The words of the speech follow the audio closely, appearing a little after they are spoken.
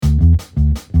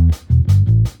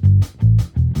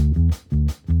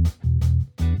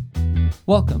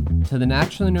Welcome to the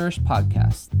Naturally Nourished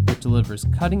podcast that delivers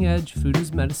cutting-edge food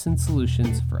as medicine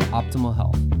solutions for optimal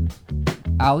health.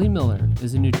 Ali Miller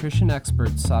is a nutrition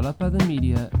expert sought out by the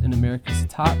media and America's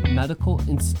top medical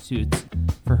institutes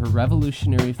for her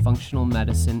revolutionary functional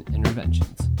medicine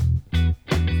interventions.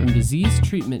 From disease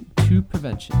treatment to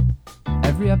prevention,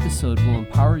 every episode will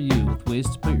empower you with ways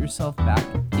to put yourself back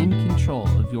in control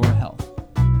of your health.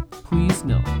 Please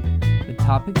note, the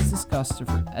topics discussed are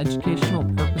for educational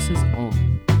purposes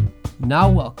only. Now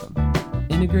welcome,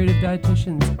 integrative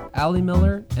dietitians Ali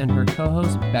Miller and her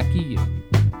co-host Becky Yu.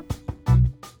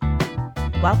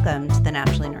 Welcome to the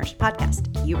Naturally Nourished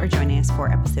podcast. You are joining us for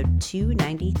episode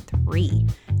 293.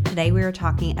 Today we are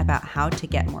talking about how to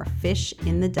get more fish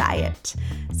in the diet.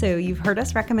 So you've heard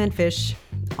us recommend fish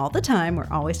all the time. We're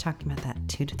always talking about that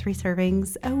 2 to 3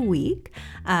 servings a week.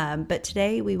 But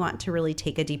today we want to really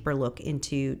take a deeper look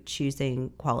into choosing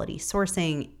quality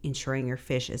sourcing, ensuring your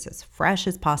fish is as fresh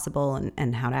as possible,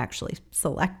 and how to actually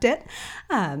select it,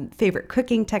 favorite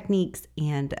cooking techniques,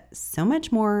 and so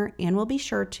much more. And we'll be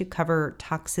sure to cover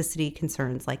toxicity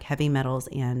concerns like heavy metals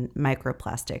and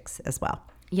microplastics as well.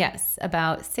 Yes,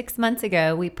 about 6 months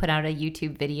ago, we put out a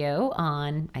YouTube video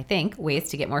on, I think, ways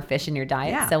to get more fish in your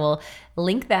diet. Yeah. So we'll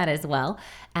link that as well.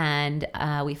 And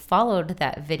we followed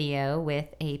that video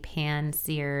with a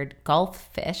pan-seared Gulf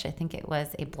fish. I think it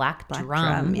was a black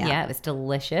drum. Yeah, it was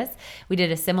delicious. We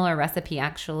did a similar recipe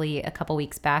actually a couple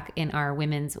weeks back in our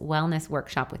women's wellness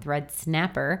workshop with Red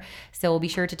Snapper. So we'll be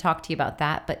sure to talk to you about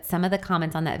that. But some of the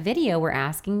comments on that video were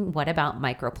asking, what about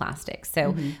microplastics?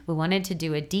 So we wanted to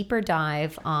do a deeper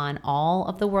dive on all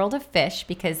of the world of fish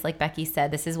because, like Becky said,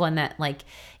 this is one that,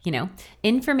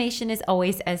 information is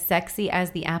always as sexy as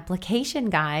the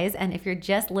application, guys. And if you're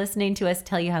just listening to us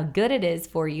tell you how good it is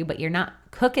for you, but you're not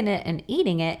cooking it and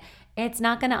eating it, it's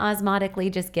not going to osmotically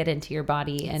just get into your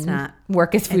body and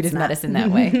work as food as medicine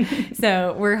that way.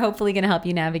 So we're hopefully going to help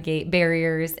you navigate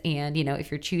barriers. And,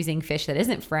 if you're choosing fish that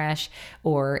isn't fresh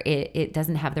or it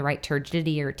doesn't have the right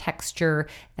turgidity or texture,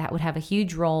 that would have a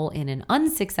huge role in an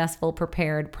unsuccessful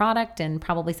prepared product and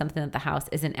probably something that the house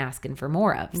isn't asking for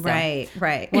more of. So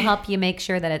Right. We'll help you make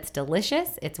sure that it's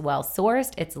delicious, it's well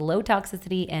sourced, it's low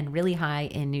toxicity and really high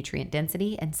in nutrient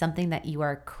density and something that you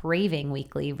are craving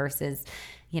weekly versus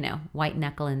white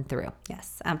knuckling through.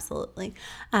 Yes, absolutely.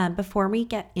 Before we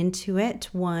get into it,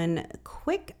 one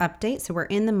quick update. So we're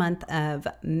in the month of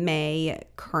May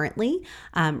currently.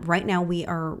 Right now we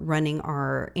are running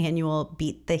our annual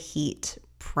Beat the Heat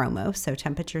promo. So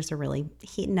temperatures are really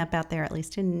heating up out there, at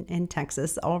least in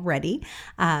Texas already.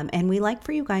 And we like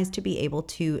for you guys to be able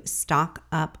to stock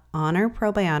up on our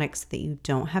probiotics so that you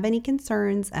don't have any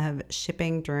concerns of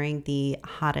shipping during the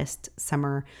hottest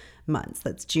summer months.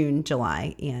 That's June,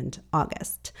 July, and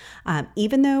August.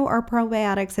 Even though our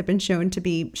probiotics have been shown to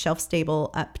be shelf stable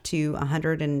up to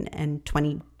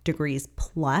 120 degrees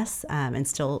plus and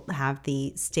still have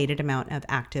the stated amount of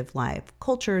active live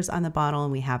cultures on the bottle,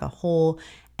 and we have a whole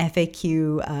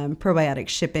FAQ probiotic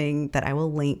shipping that I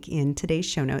will link in today's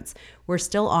show notes. We're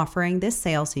still offering this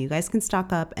sale so you guys can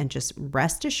stock up and just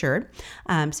rest assured.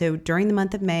 So during the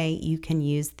month of May, you can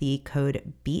use the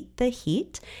code Beat the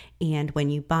Heat, and when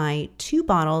you buy 2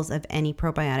 bottles of any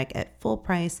probiotic at full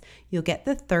price, you'll get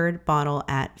the 3rd bottle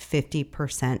at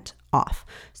 50% off.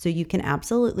 So you can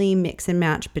absolutely mix and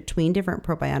match between different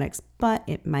probiotics, but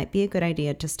it might be a good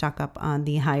idea to stock up on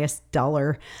the highest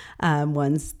dollar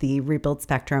ones, the Rebuild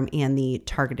Spectrum and the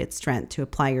Targeted Strength, to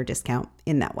apply your discount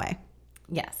in that way.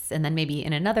 Yes. And then maybe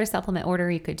in another supplement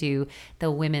order, you could do the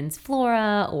Women's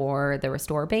Flora or the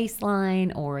Restore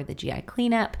Baseline or the GI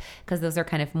Cleanup, because those are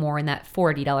kind of more in that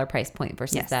 $40 price point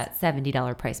versus that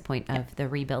 $70 price point of the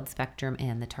Rebuild Spectrum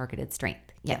and the Targeted Strength.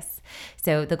 Yes.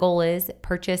 So the goal is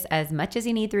purchase as much as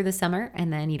you need through the summer,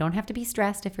 and then you don't have to be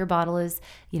stressed if your bottle is,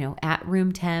 at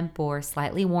room temp or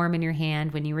slightly warm in your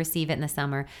hand when you receive it in the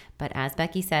summer. But as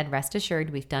Becky said, rest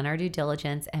assured, we've done our due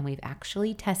diligence and we've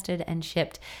actually tested and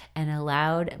shipped and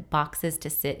allowed boxes to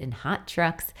sit in hot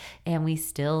trucks, and we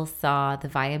still saw the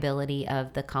viability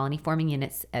of the colony forming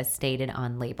units as stated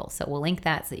on label. So we'll link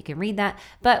that so you can read that.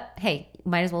 But hey,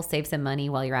 might as well save some money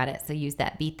while you're at it. So use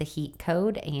that Beat the Heat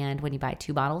code, and when you buy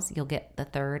 2 bottles, you'll get the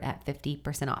 3rd at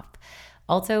 50% off.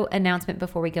 Also, announcement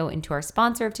before we go into our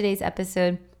sponsor of today's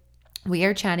episode. We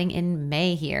are chatting in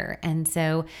May here. And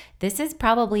so this is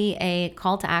probably a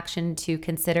call to action to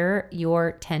consider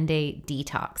your 10-day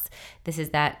detox. This is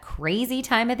that crazy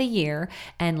time of the year.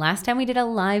 And last time we did a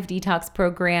live detox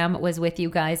program was with you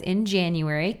guys in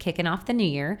January, kicking off the new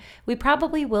year. We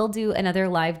probably will do another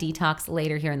live detox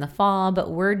later here in the fall, but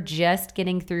we're just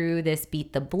getting through this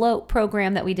Beat the Bloat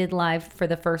program that we did live for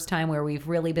the first time, where we've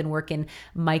really been working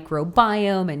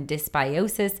microbiome and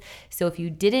dysbiosis. So if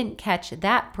you didn't catch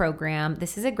that program,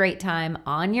 this is a great time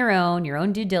on your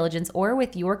own due diligence, or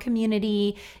with your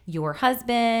community, your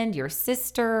husband, your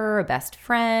sister, a best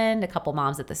friend, a couple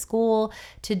moms at the school,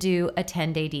 to do a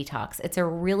 10-day detox. It's a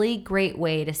really great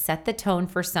way to set the tone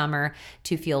for summer,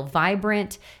 to feel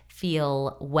vibrant,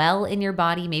 feel well in your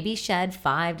body, maybe shed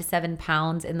 5 to 7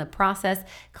 pounds in the process,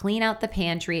 clean out the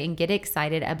pantry, and get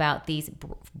excited about these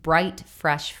bright,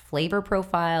 fresh flavor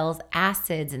profiles,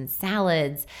 acids and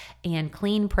salads, and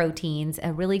clean proteins.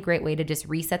 A really great way to just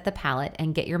reset the palate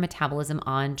and get your metabolism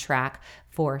on track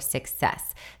for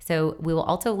success. So we will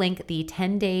also link the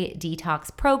 10-day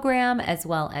detox program, as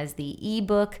well as the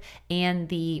ebook and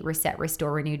the Reset,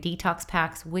 Restore, Renew detox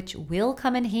packs, which will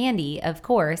come in handy, of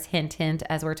course, hint, hint,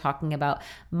 as we're talking about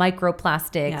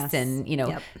microplastics and,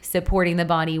 supporting the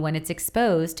body when it's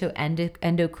exposed to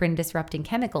endocrine disrupting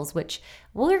chemicals, which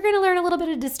we're going to learn a little bit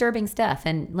of disturbing stuff.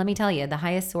 And let me tell you, the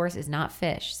highest source is not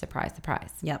fish. Surprise,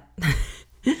 surprise. Yep.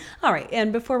 All right.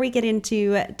 And before we get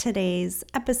into today's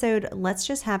episode, let's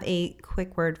just have a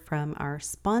quick word from our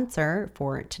sponsor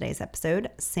for today's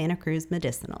episode, Santa Cruz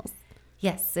Medicinals.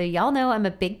 Yes, so y'all know I'm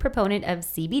a big proponent of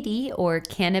CBD, or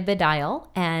cannabidiol,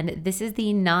 and this is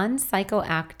the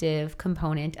non-psychoactive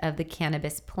component of the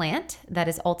cannabis plant that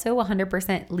is also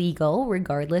 100% legal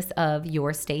regardless of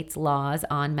your state's laws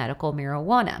on medical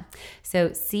marijuana. So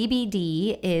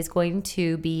CBD is going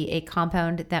to be a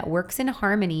compound that works in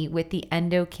harmony with the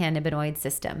endocannabinoid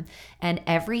system, and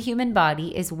every human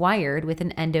body is wired with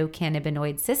an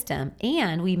endocannabinoid system,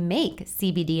 and we make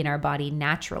CBD in our body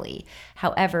naturally.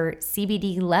 However, CBD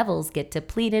levels get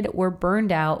depleted or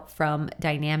burned out from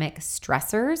dynamic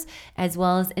stressors as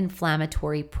well as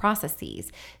inflammatory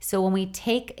processes. So when we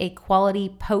take a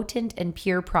quality, potent, and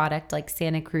pure product like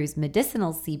Santa Cruz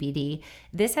Medicinal CBD,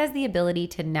 this has the ability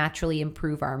to naturally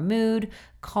improve our mood,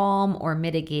 calm or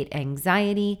mitigate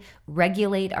anxiety,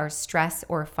 regulate our stress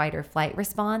or fight or flight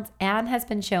response, and has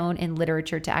been shown in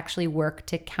literature to actually work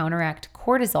to counteract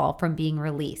cortisol from being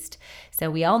released. So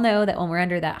we all know that when we're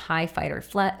under that high fight or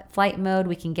flight mode,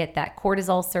 we can get that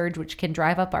cortisol surge, which can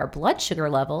drive up our blood sugar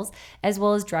levels as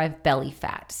well as drive belly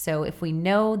fat. So if we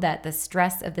know that the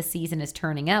stress of the season is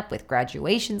turning up with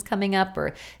graduations coming up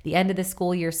or the end of the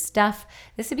school year stuff,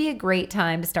 this would be a great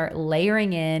time to start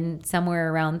layering in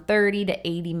somewhere around 30 to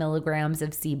 80 milligrams of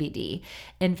CBD.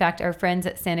 In fact, our friends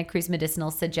at Santa Cruz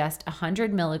Medicinal suggest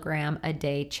 100 milligram a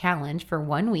day challenge for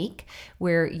 1 week,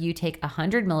 where you take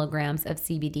 100 milligrams of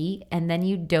CBD and then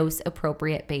you dose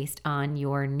appropriate based on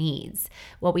your needs.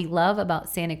 What we love about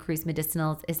Santa Cruz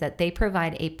Medicinals is that they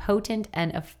provide a potent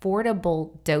and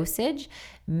affordable dosage.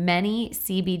 Many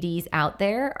CBDs out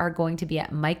there are going to be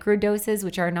at microdoses,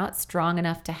 which are not strong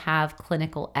enough to have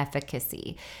clinical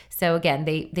efficacy. So again,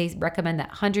 they recommend that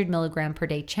 100 milligram per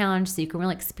day challenge so you can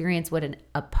really experience what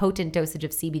a potent dosage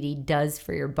of CBD does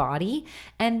for your body,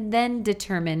 and then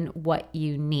determine what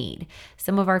you need.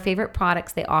 Some of our favorite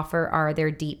products they offer are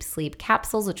their deep sleep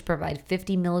capsules, which provide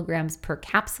 50 milligrams per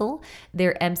capsule,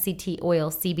 their MCT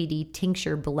oil CBD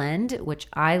tincture blend, which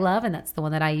I love, and that's the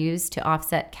one that I use to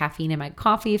offset caffeine in my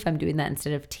coffee if I'm doing that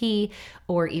instead of tea,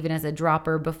 or even as a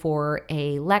dropper before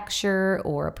a lecture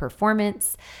or a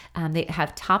performance. They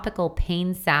have topical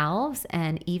pain salves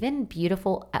and even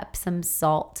beautiful Epsom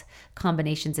salt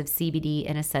combinations of CBD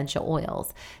and essential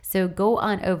oils. So go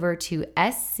on over to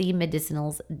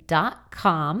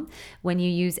scmedicinals.com. When you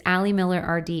use Allie Miller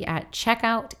RD at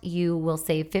checkout, you will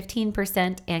save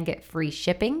 15% and get free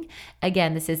shipping.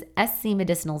 Again, this is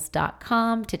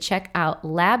scmedicinals.com to check out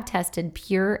lab-tested,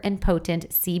 pure and potent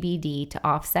CBD to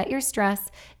offset your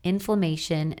stress,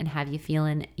 inflammation, and have you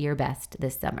feeling your best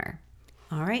this summer.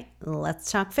 All right,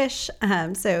 let's talk fish.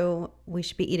 So we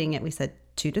should be eating it, we said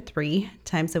 2 to 3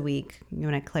 times a week. You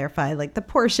want to clarify like the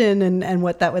portion and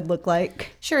what that would look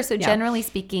like? Sure. So generally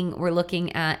speaking, we're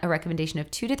looking at a recommendation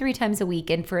of 2 to 3 times a week.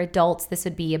 And for adults, this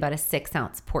would be about a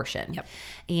 6-ounce portion. Yep.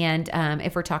 And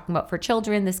if we're talking about for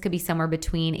children, this could be somewhere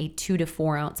between a 2 to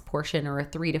 4 ounce portion or a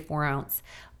 3 to 4 ounce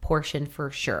portion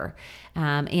for sure.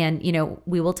 And,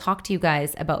 we will talk to you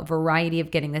guys about variety of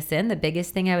getting this in. The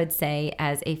biggest thing I would say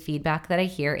as a feedback that I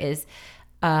hear is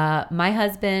My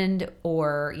husband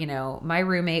or, my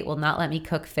roommate will not let me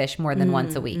cook fish more than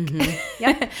once a week. Mm-hmm.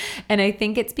 Yep. And I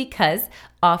think it's because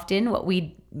often what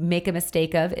we make a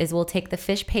mistake of is we'll take the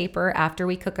fish paper after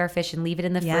we cook our fish and leave it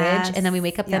in the fridge. And then we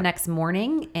wake up the next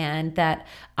morning and that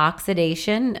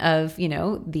oxidation of,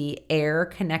 the air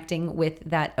connecting with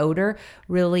that odor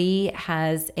really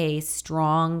has a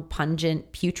strong,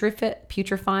 pungent,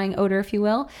 putrefying odor, if you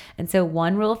will. And so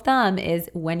one rule of thumb is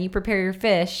when you prepare your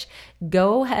fish,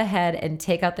 go ahead and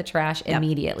take out the trash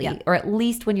immediately, or at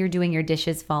least when you're doing your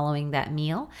dishes following that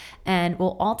meal. And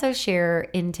we'll also share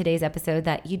in today's episode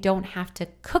that you don't have to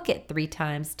cook it 3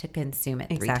 times to consume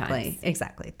it 3 times.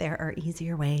 Exactly. There are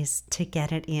easier ways to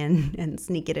get it in and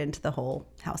sneak it into the whole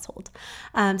household.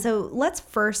 So let's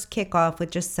first kick off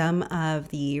with just some of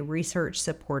the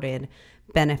research-supported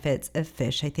benefits of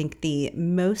fish. I think the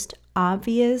most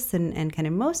obvious and kind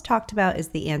of most talked about is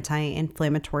the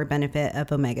anti-inflammatory benefit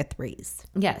of omega-3s.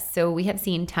 Yes. So we have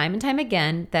seen time and time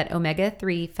again that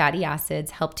omega-3 fatty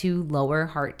acids help to lower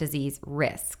heart disease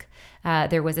risk.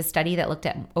 There was a study that looked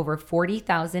at over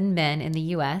 40,000 men in the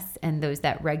U.S., and those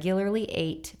that regularly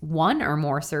ate 1 or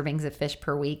more servings of fish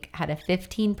per week had a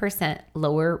 15%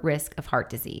 lower risk of heart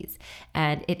disease.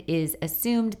 And it is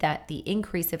assumed that the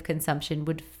increase of consumption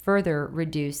would further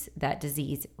reduce that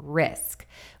disease risk.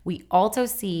 We also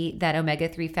see that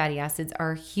omega-3 fatty acids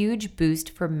are a huge boost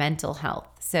for mental health.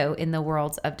 So in the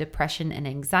worlds of depression and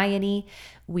anxiety,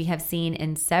 we have seen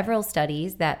in several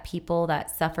studies that people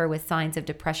that suffer with signs of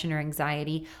depression or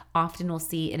anxiety often will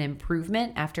see an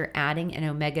improvement after adding an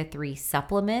omega-3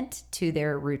 supplement to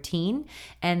their routine.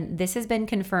 And this has been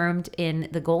confirmed in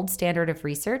the gold standard of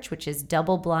research, which is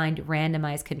double-blind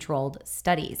randomized controlled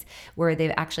studies, where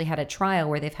they've actually had a trial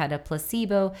where they've had a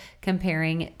placebo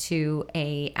comparing to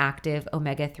a active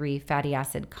omega-3 fatty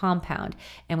acid compound.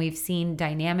 And we've seen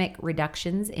dynamic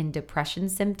reductions in depression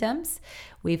symptoms.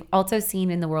 We've also seen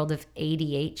in the world of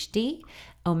ADHD,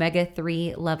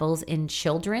 omega-3 levels in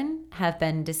children have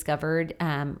been discovered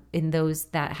in those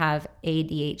that have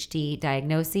ADHD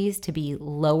diagnoses to be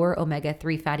lower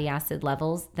omega-3 fatty acid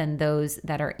levels than those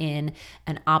that are in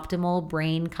an optimal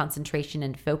brain concentration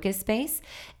and focus space.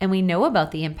 And we know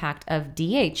about the impact of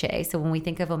DHA. So when we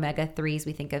think of omega-3s,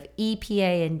 we think of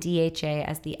EPA and DHA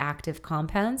as the active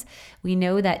compounds. We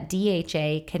know that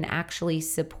DHA can actually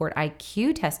support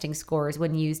IQ testing scores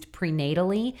when used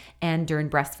prenatally and during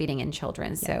breastfeeding in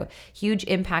children. So huge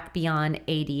impact beyond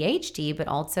ADHD, but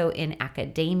also in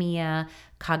academia,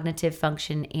 cognitive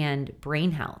function, and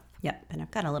brain health. Yep, and I've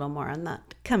got a little more on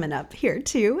that coming up here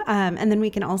too. And then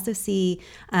we can also see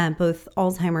both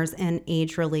Alzheimer's and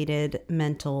age-related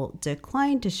mental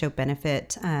decline to show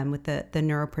benefit with the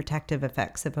neuroprotective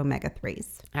effects of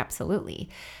omega-3s. Absolutely.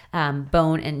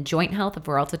 Bone and joint health, if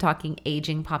we're also talking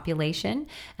aging population,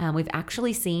 we've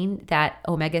actually seen that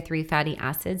omega-3 fatty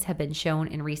acids have been shown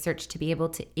in research to be able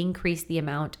to increase the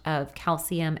amount of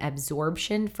calcium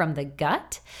absorption from the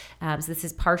gut. So this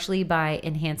is partially by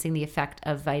enhancing the effect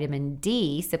of vitamin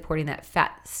D, supporting that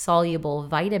fat-soluble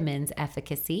vitamins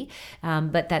efficacy,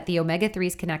 but that the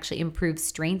omega-3s can actually improve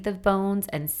strength of bones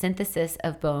and synthesis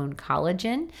of bone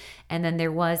collagen. And then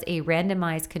there was a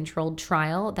randomized controlled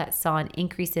trial that saw an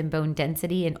increase in bone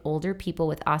density in older people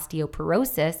with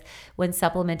osteoporosis when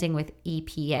supplementing with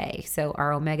EPA. So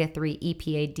our omega-3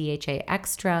 EPA DHA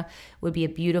extra would be a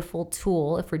beautiful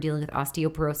tool if we're dealing with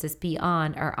osteoporosis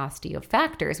beyond our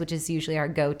osteofactors, which is usually our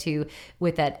go-to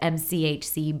with that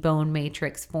MCHC bone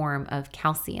matrix form of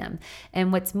calcium.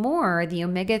 And what's more, the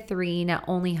omega-3 not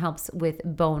only helps with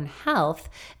bone health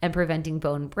and preventing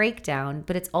bone breakdown,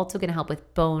 but it's also going to help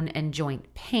with bone and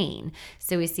joint pain.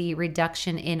 So we see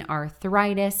reduction in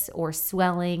arthritis or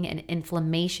swelling and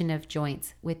inflammation of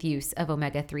joints with use of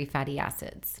omega-3 fatty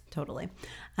acids. Totally.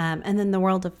 And then the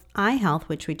world of eye health,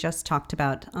 which we just talked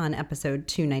about on episode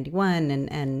 291,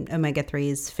 and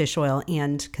omega-3s, fish oil,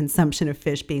 and consumption of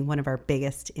fish being one of our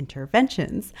biggest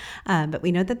interventions. But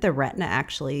we know that the retina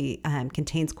actually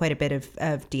contains quite a bit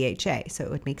of DHA. So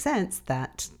it would make sense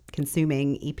that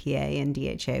consuming EPA and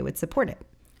DHA would support it.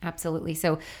 Absolutely.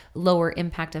 So lower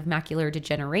impact of macular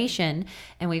degeneration.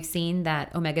 And we've seen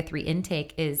that omega-3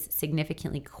 intake is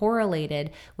significantly correlated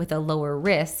with a lower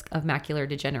risk of macular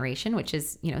degeneration, which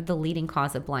is, the leading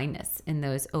cause of blindness in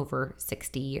those over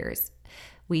 60 years.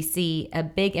 We see a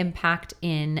big impact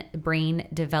in brain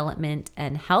development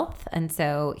and health. And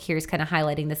so here's kind of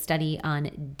highlighting the study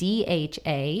on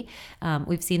DHA.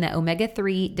 We've seen that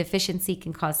omega-3 deficiency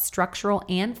can cause structural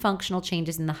and functional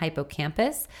changes in the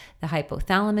hippocampus, the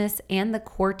hypothalamus, and the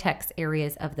cortex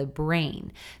areas of the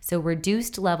brain. So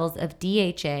reduced levels of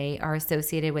DHA are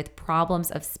associated with problems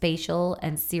of spatial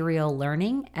and serial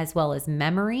learning, as well as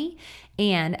memory,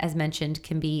 and as mentioned,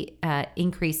 can be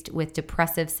increased with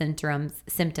depressive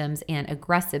symptoms and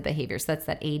aggressive behavior. So that's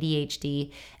that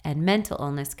ADHD and mental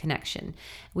illness connection.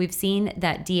 We've seen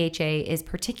that DHA is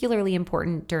particularly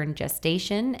important during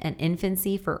gestation and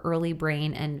infancy for early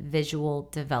brain and visual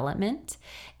development.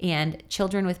 And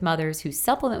children with mothers who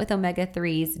supplement with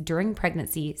omega-3s during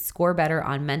pregnancy score better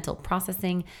on mental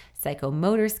processing,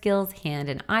 psychomotor skills, hand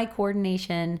and eye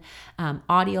coordination,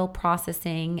 audio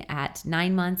processing at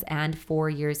 9 months and 4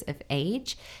 years of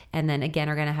age. And then again,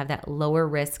 are going to have that lower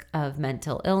risk of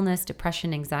mental illness,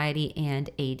 depression, anxiety,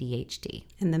 and ADHD.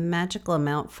 And the magical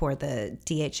amount for the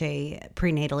DHA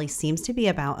prenatally seems to be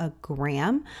about 1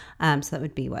 gram. So that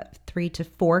would be 3 to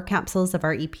 4 capsules of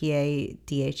our EPA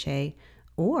DHA,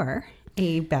 or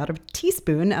about a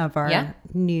teaspoon of our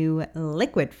new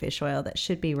liquid fish oil that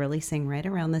should be releasing right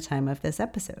around the time of this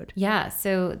episode. Yeah,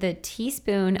 so the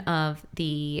teaspoon of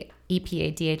the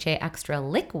EPA DHA extra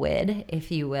liquid, if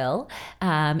you will,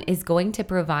 is going to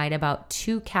provide about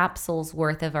 2 capsules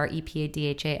worth of our EPA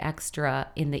DHA extra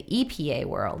in the EPA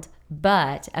world,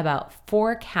 but about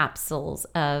 4 capsules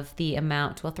of the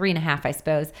amount, 3.5, I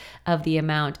suppose, of the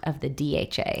amount of the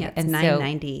DHA. Yeah, it's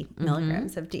 990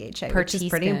 milligrams of DHA, which is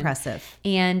pretty impressive.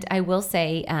 And I will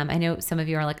say, I know some of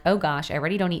you are like, oh gosh, I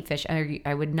already don't eat fish.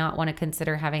 I would not want to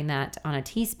consider having that on a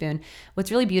teaspoon. What's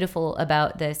really beautiful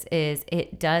about this is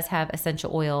it does have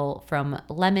essential oil from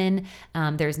lemon.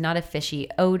 There's not a fishy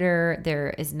odor.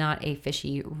 There is not a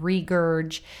fishy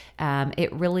regurg.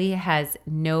 It really has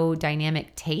no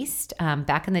dynamic taste.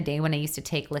 Back in the day when I used to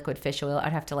take liquid fish oil,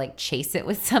 I'd have to chase it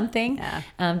with something.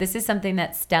 Yeah. This is something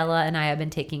that Stella and I have been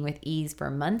taking with ease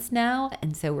for months now.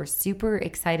 And so we're super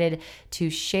excited to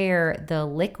share the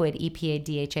liquid EPA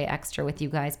DHA extra with you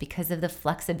guys because of the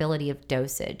flexibility of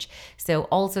dosage. So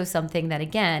also something that,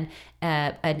 again,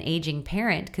 an aging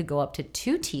parent could go up to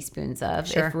 2 teaspoons of.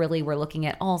 Sure. If really we're looking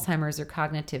at Alzheimer's or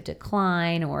cognitive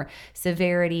decline or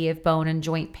severity of bone and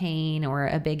joint pain or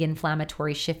a big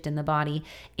inflammatory shift in the body.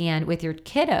 And with your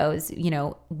kiddos,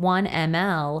 1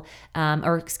 ml,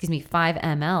 5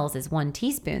 mLs is 1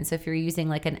 teaspoon. So if you're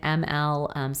using an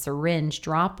ml syringe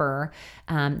dropper,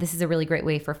 this is a really great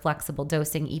way for flexible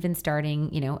dosing, even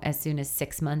starting, as soon as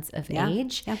 6 months of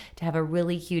age, to have a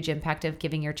really huge impact of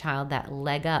giving your child that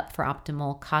leg up for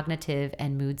optimal cognitive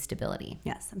and mood stability.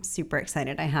 Yes, I'm super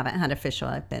excited. I haven't had a fish oil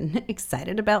I've been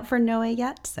excited about for Noah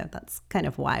yet. So that's kind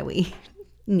of why we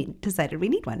decided we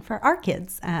need one for our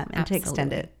kids and to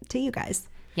extend it to you guys.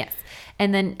 Yes.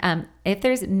 And then if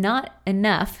there's not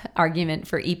enough argument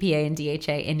for EPA and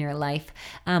DHA in your life,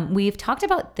 we've talked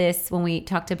about this when we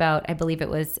talked about, I believe it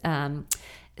was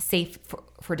safe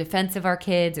for defense of our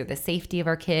kids or the safety of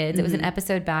our kids. It was an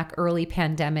episode back early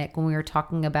pandemic when we were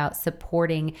talking about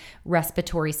supporting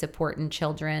respiratory support in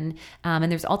children.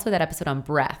 And there's also that episode on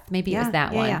breath. Maybe it was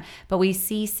that one. Yeah. But we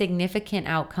see significant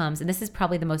outcomes. And this is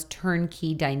probably the most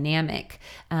turnkey dynamic,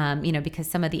 because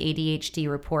some of the ADHD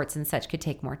reports and such could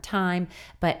take more time.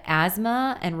 But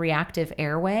asthma and reactive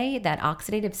airway, that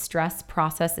oxidative stress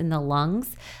process in the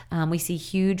lungs, we see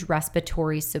huge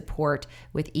respiratory support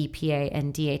with EPA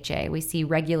and DHA. We see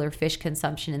regular fish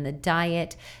consumption in the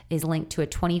diet is linked to a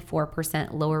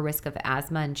 24% lower risk of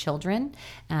asthma in children.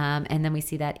 And then we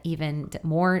see that even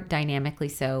more dynamically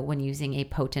so when using a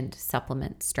potent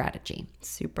supplement strategy.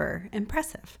 Super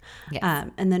impressive. Yes.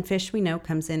 And then fish, we know,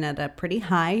 comes in at a pretty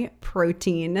high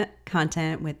protein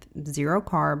content with 0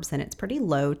 carbs, and it's pretty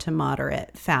low to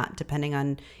moderate fat, depending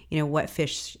on, what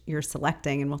fish you're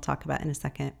selecting. And we'll talk about in a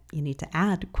second, you need to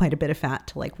add quite a bit of fat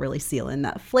to really seal in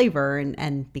that flavor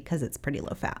and because it's pretty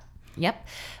low fat. Yep.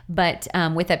 But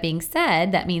with that being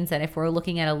said, that means that if we're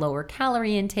looking at a lower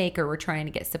calorie intake or we're trying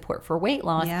to get support for weight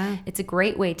loss, it's a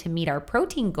great way to meet our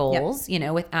protein goals,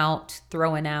 without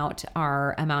throwing out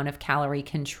our amount of calorie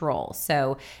control.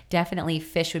 So definitely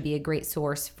fish would be a great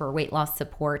source for weight loss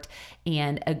support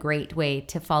and a great way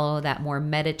to follow that more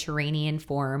Mediterranean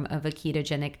form of a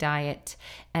ketogenic diet,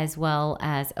 as well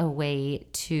as a way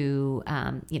to,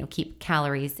 keep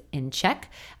calories in check.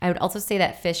 I would also say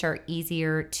that fish are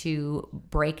easier to to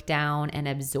break down and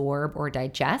absorb or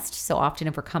digest. So often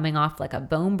if we're coming off like a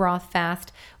bone broth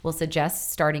fast, we'll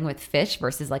suggest starting with fish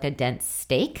versus like a dense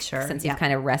steak. Sure. Since you've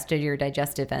kind of rested your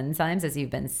digestive enzymes as you've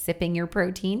been sipping your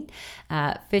protein.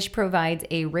 Fish provides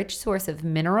a rich source of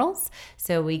minerals.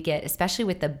 So we get, especially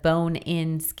with the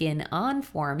bone-in, skin-on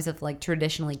forms of like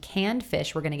traditionally canned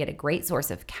fish, we're going to get a great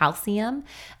source of calcium.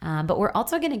 But we're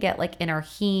also going to get like in our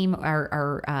heme,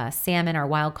 our salmon, our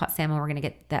wild-caught salmon, we're going to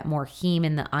get that more heme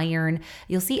in the iron.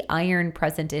 You'll see iron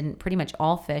present in pretty much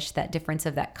all fish, that difference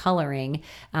of that coloring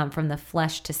from the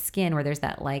flesh to skin, where there's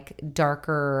that like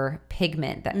darker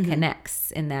pigment that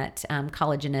connects in that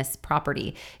collagenous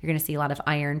property. You're going to see a lot of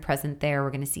iron present there.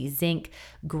 We're going to see zinc,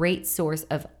 great source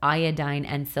of iodine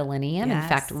and selenium. Yes, in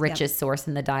fact, richest source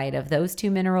in the diet of those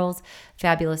two minerals.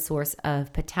 Fabulous source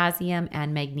of potassium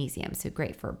and magnesium. So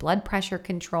great for blood pressure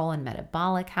control and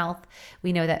metabolic health.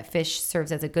 We know that fish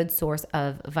serves as a good source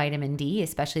of vitamin D,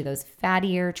 especially those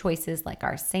fattier choices like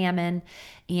our salmon.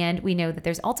 And we know that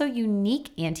there's also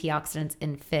unique antioxidants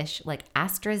in fish like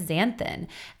astaxanthin.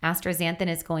 Astaxanthin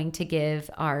is going to give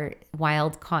our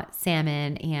wild-caught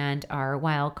salmon and our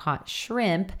wild-caught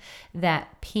shrimp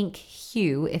that pink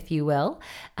hue, if you will.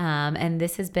 And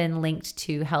this has been linked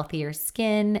to healthier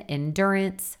skin,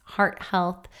 endurance, heart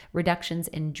health, reductions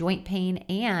in joint pain,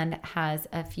 and has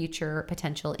a future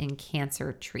potential in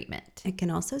cancer treatment. It can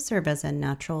also serve as a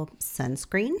natural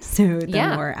sunscreen. So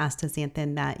the more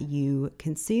astaxanthin that you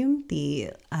consume,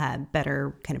 the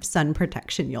better kind of sun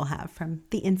protection you'll have from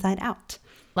the inside out.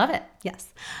 Love it.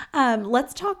 Yes.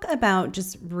 Let's talk about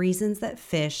just reasons that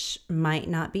fish might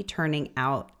not be turning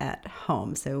out at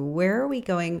home. So where are we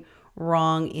going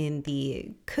wrong in the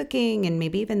cooking and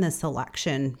maybe even the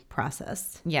selection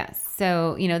process? Yes.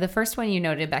 So, the first one you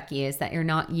noted, Becky, is that you're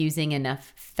not using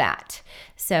enough fat.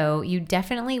 So you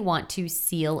definitely want to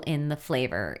seal in the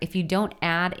flavor. If you don't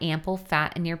add ample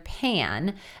fat in your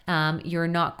pan, you're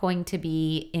not going to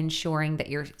be ensuring that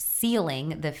you're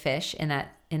sealing the fish in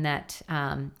that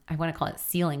I want to call it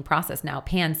sealing process now,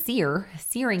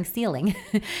 searing.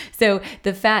 So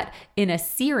the fat in a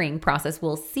searing process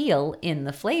will seal in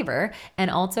the flavor and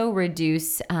also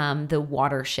reduce the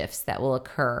water shifts that will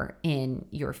occur in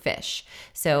your fish.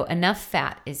 So enough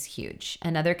fat is huge.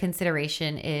 Another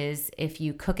consideration is if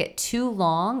you cook it too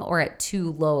long or at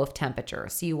too low of temperature.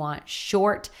 So you want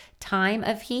short time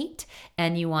of heat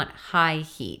and you want high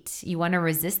heat. You want to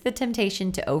resist the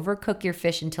temptation to overcook your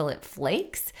fish until it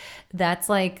flakes. That's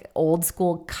like old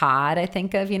school cod, I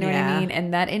think of, what I mean?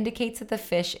 And that indicates that the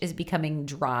fish is becoming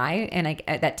dry. And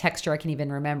that texture, I can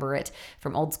even remember it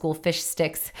from old school fish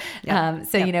sticks.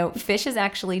 Fish is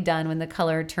actually done when the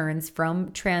color turns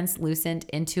from translucent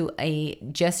into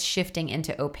just shifting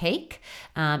into opaque.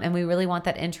 And we really want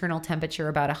that internal temperature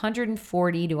about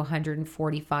 140 to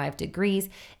 145 degrees.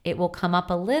 It will come up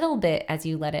a little bit as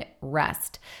you let it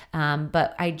rest.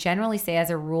 But I generally say, as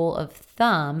a rule of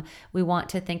thumb, we want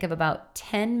to think of about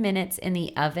 10 minutes in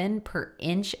the oven per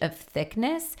inch of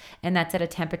thickness. And that's at a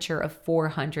temperature of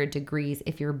 400 degrees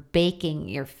if you're baking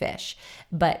your fish.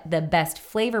 But the best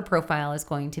flavor profile is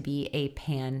going to be a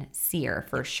pan sear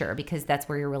for sure, because that's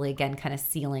where you're really, again, kind of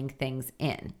sealing things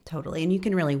in. Totally. And you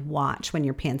can really watch when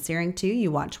you're pan searing too.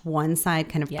 You watch one side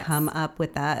kind of come up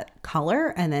with that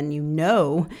color, and then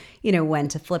when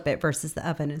to flip it, versus the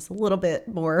oven is a little bit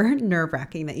more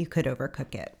nerve-wracking that you could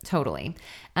overcook it. Totally.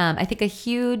 I think a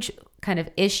huge kind of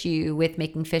issue with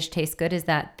making fish taste good is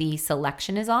that the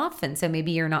selection is off. And so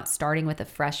maybe you're not starting with a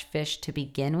fresh fish to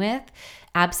begin with.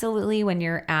 Absolutely, when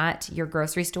you're at your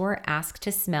grocery store, ask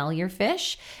to smell your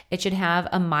fish. It should have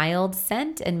a mild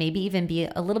scent and maybe even be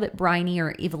a little bit briny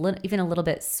or even a little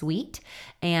bit sweet.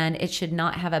 And it should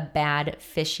not have a bad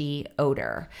fishy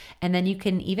odor. And then you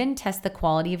can even test the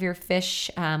quality of your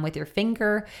fish with your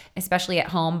finger, especially at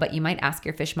home. But you might ask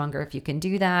your fishmonger if you can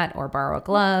do that, or borrow a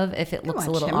glove if it looks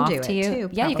a little off to you. Too,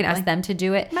 yeah, you can ask them to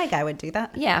do it. My guy would do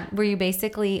that. Yeah, where you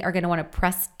basically are going to want to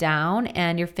press down,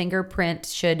 and your fingerprint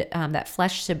should, that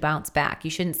flesh should bounce back.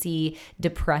 You shouldn't see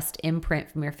depressed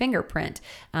imprint from your fingerprint.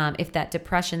 If that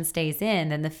depression stays in,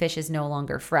 then the fish is no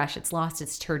longer fresh. It's lost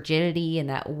its turgidity, and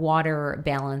that water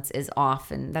balance is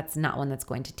off, and that's not one that's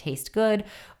going to taste good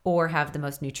or have the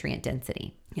most nutrient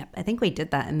density. Yep. I think we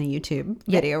did that in the YouTube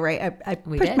video, right? I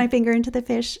pushed my finger into the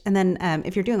fish. And then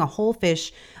if you're doing a whole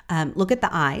fish, look at the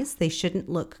eyes. They shouldn't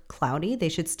look cloudy. They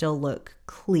should still look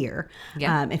clear.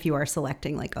 If you are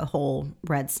selecting like a whole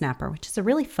red snapper, which is a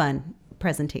really fun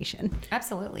presentation.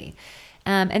 Absolutely.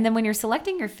 And then when you're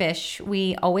selecting your fish,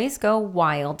 we always go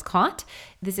wild caught.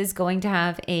 This is going to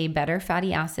have a better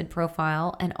fatty acid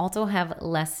profile and also have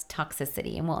less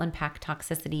toxicity. And we'll unpack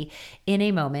toxicity in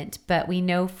a moment. But we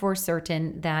know for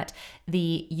certain that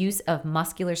the use of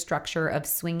muscular structure of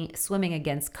swimming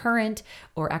against current,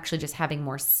 or actually just having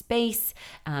more space,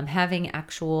 having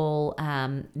actual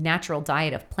natural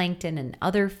diet of plankton and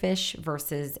other fish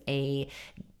versus a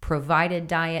provided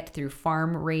diet through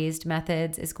farm raised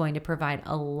methods is going to provide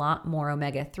a lot more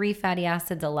omega-3 fatty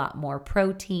acids, a lot more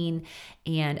protein,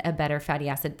 and a better fatty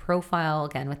acid profile,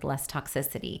 again, with less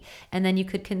toxicity. And then you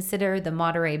could consider the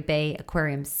Monterey Bay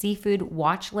Aquarium Seafood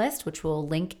Watch List, which we'll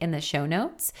link in the show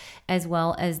notes, as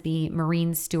well as the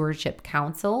Marine Stewardship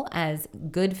Council as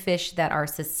good fish that are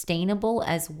sustainable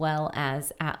as well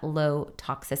as at low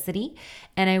toxicity.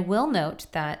 And I will note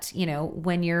that,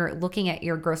 when you're looking at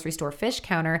your grocery store fish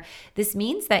counter, this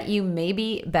means that you may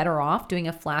be better off doing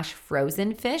a flash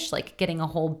frozen fish, like getting a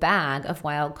whole bag of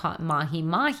wild caught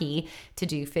mahi to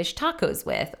do fish tacos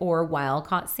with, or wild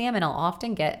caught salmon. I'll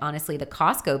often get, honestly, the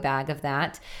Costco bag of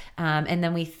that. And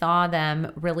then we thaw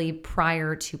them really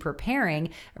prior to preparing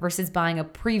versus buying a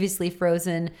previously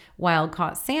frozen wild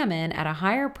caught salmon at a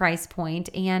higher price point.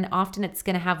 And often it's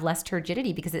going to have less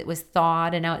turgidity because it was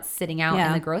thawed and now it's sitting out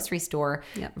in the grocery store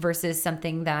versus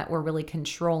something that we're really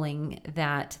controlling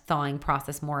that thawing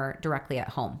process more directly at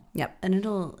home. Yep. And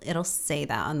it'll say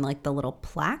that on like the little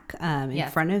plaque in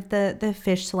front of the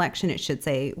fish selection. It should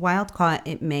say wild caught.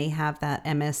 It may have that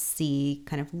MSC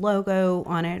kind of logo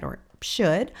on it, or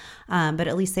should, but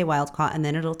at least say wild caught, and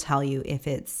then it'll tell you if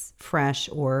it's fresh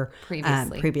or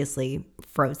previously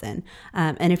frozen.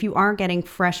 And if you are getting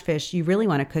fresh fish, you really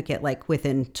want to cook it like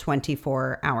within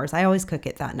 24 hours. I always cook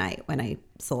it that night when I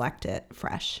select it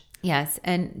fresh. Yes.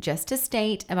 And just to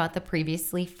state about the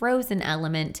previously frozen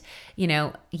element,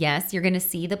 yes, you're going to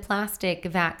see the plastic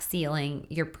vac sealing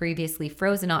your previously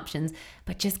frozen options,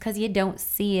 but just because you don't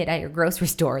see it at your grocery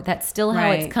store, that's still how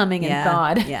it's coming in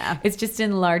thawed. Yeah. It's just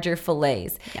in larger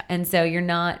fillets. Yeah. And so you're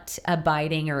not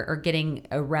abiding or getting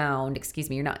around,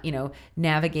 you're not,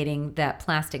 navigating that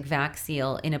plastic vac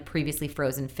seal in a previously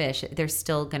frozen fish. They're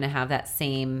still going to have that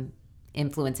same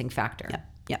influencing factor. Yep.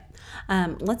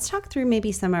 Let's talk through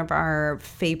maybe some of our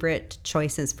favorite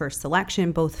choices for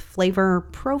selection, both flavor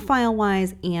profile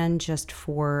wise and just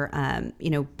for,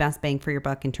 best bang for your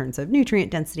buck in terms of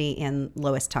nutrient density and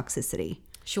lowest toxicity.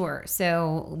 Sure.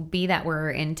 So be that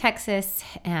we're in Texas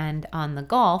and on the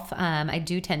Gulf, I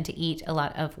do tend to eat a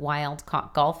lot of wild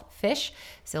caught Gulf fish.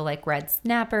 So like red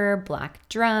snapper, black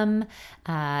drum.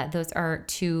 Those are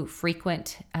two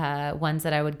frequent ones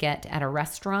that I would get at a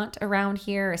restaurant around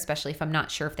here, especially if I'm not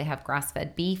sure if they have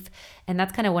grass-fed beef. And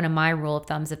that's kind of one of my rule of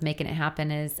thumbs of making it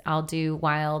happen is I'll do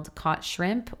wild caught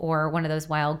shrimp or one of those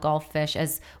wild Gulf fish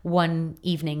as one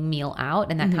evening meal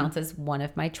out. And that counts as one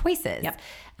of my choices. Yep.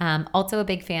 Also a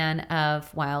big fan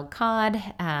of wild cod,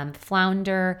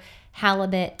 flounder,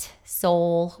 halibut,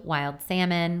 sole, wild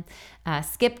salmon,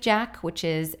 skipjack, which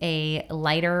is a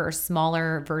lighter or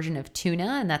smaller version of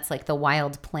tuna. And that's like the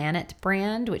Wild Planet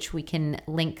brand, which we can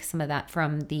link some of that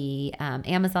from the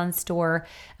Amazon store.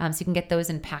 So you can get those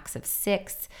in packs of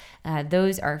 6.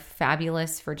 Those are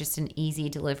fabulous for just an easy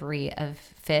delivery of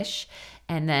fish.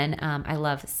 And then I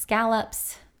love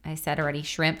scallops. I said already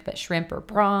shrimp, but shrimp or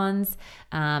prawns,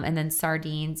 and then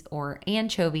sardines or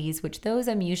anchovies, which those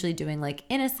I'm usually doing like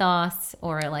in a sauce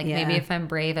or like maybe if I'm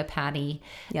brave, a patty.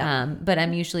 But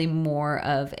I'm usually more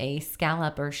of a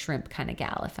scallop or shrimp kind of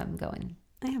gal if I'm going.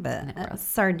 I have a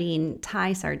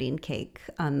Thai sardine cake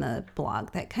on the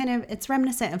blog that it's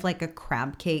reminiscent of like a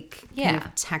crab cake kind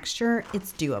of texture.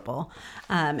 It's doable.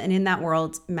 And in that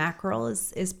world, mackerel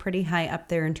is pretty high up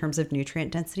there in terms of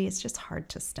nutrient density. It's just hard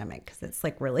to stomach because it's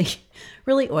like really,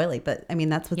 really oily. But I mean,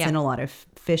 that's what's in a lot of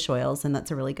fish oils, and that's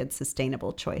a really good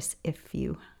sustainable choice if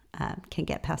you can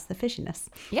get past the fishiness.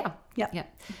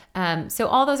 So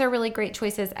all those are really great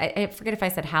choices. I forget if I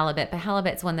said halibut, but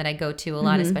halibut's one that I go to a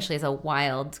lot, especially as a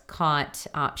wild caught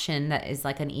option that is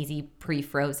like an easy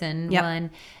pre-frozen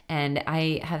one. And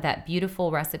I have that beautiful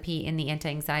recipe in the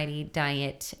Anti-Anxiety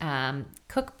Diet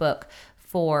cookbook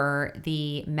for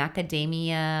the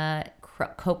macadamia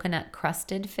coconut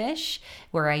crusted fish,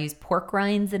 where I use pork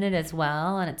rinds in it as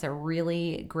well. And it's a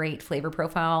really great flavor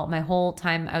profile. My whole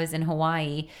time I was in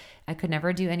Hawaii, I could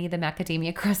never do any of the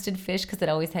macadamia crusted fish because it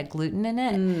always had gluten in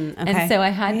it. Okay. And so I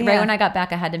had, right when I got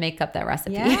back, I had to make up that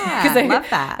recipe. Yeah, I love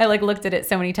that. I like looked at it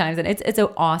so many times, and it's an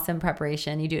awesome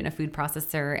preparation. You do it in a food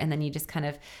processor, and then you just kind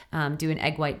of do an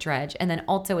egg white dredge. And then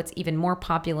also it's even more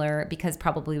popular because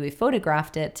probably we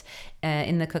photographed it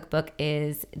in the cookbook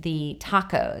is the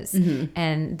tacos.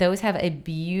 And those have a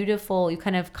beautiful, you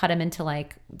kind of cut them into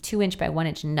like 2-inch by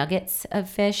 1-inch nuggets of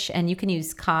fish, and you can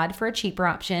use cod for a cheaper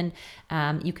option.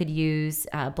 You could use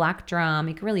black drum.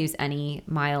 You could really use any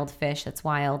mild fish that's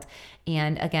wild.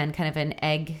 And again, kind of an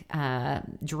egg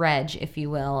dredge, if you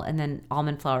will, and then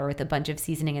almond flour with a bunch of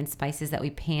seasoning and spices that we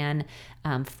pan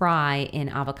fry in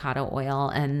avocado oil.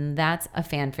 And that's a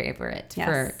fan favorite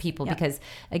for people because,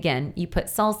 again, you put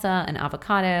salsa and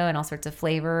avocado and all sorts of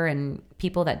flavor, and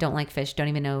people that don't like fish don't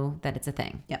even know that it's a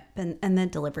thing. Yep. And then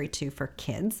delivery too for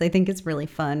kids. I think it's really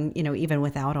fun, even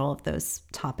without all of those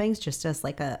toppings, just as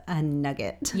like a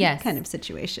nugget kind of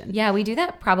situation. Yeah, we do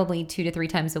that probably 2 to 3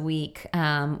 times a week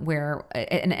where,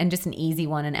 and just an easy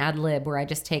one, an ad lib where I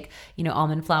just take,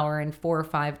 almond flour and 4 or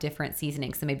 5 different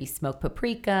seasonings. So maybe smoked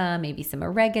paprika, maybe some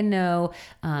oregano,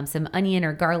 some onion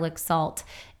or garlic salt,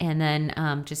 and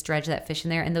then just dredge that fish in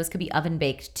there. And those could be oven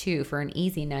baked too for an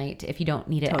easy night if you don't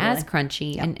need it as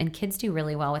crunchy. Yep. And kids do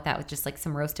really well with that, with just like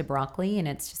some roasted broccoli, and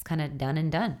it's just kind of done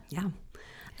and done. Yeah.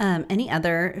 Any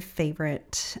other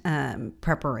favorite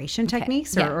preparation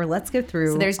techniques, or let's go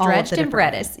through. So there's dredged and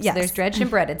breaded. Yes. So there's dredged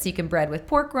and breaded. So you can bread with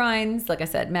pork rinds, like I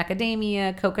said,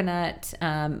 macadamia, coconut,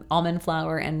 almond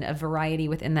flour, and a variety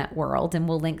within that world. And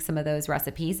we'll link some of those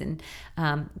recipes. And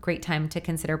great time to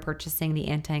consider purchasing the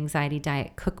Anti-Anxiety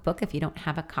Diet Cookbook if you don't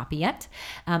have a copy yet.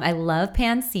 I love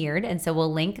pan-seared, and so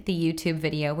we'll link the YouTube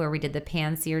video where we did the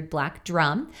pan-seared black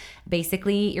drum.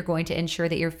 Basically, you're going to ensure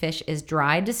that your fish is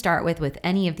dried to start with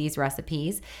any of these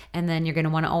recipes, and then you're going to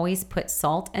want to always put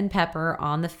salt and pepper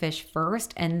on the fish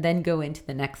first and then go into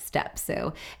the next step.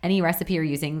 So any recipe you're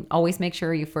using, always make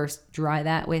sure you first dry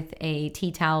that with a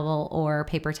tea towel or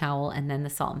paper towel and then the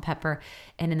salt and pepper.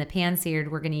 And in the pan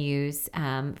seared, we're going to use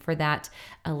for that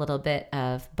a little bit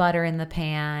of butter in the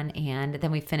pan, and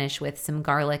then we finish with some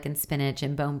garlic and spinach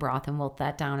and bone broth and wilt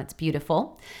that down. It's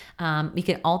beautiful. We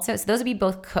can also, so those would be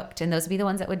both cooked, and those would be the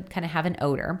ones that would kind of have an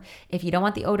odor. If you don't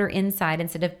want the odor inside,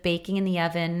 instead of baking in the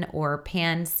oven or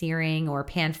pan searing or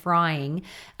pan frying,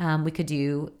 we could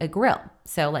do a grill.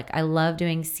 So like I love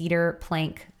doing cedar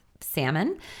plank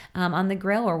salmon on the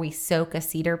grill, or we soak a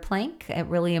cedar plank. It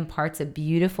really imparts a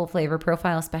beautiful flavor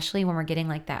profile, especially when we're getting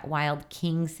like that wild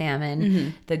king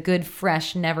salmon, the good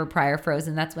fresh, never prior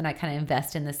frozen. That's when I kind of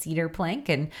invest in the cedar plank,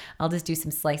 and I'll just do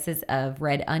some slices of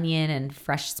red onion and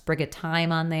fresh sprig of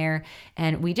thyme on there,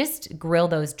 and we just grill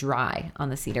those dry on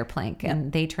the cedar plank,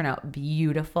 and they turn out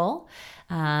beautiful.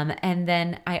 And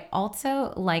then I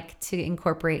also like to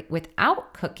incorporate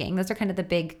without cooking. Those are kind of the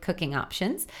big cooking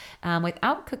options.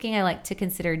 Without cooking, I like to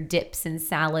consider dips and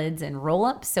salads and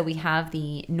roll-ups. So we have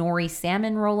the nori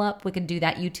salmon roll-up. We could do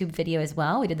that YouTube video as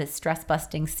well. We did the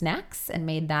stress-busting snacks and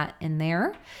made that in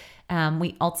there.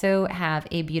 We also have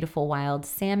a beautiful wild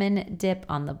salmon dip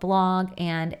on the blog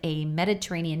and a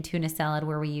Mediterranean tuna salad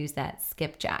where we use that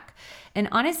skipjack. And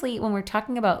honestly, when we're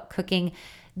talking about cooking,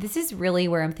 this is really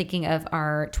where I'm thinking of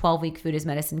our 12-week Food is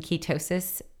Medicine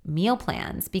ketosis meal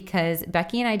plans, because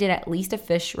Becky and I did at least a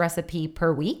fish recipe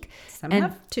per week.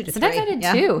 Sometimes I did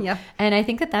 2. Yeah. And I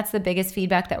think that that's the biggest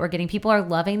feedback that we're getting. People are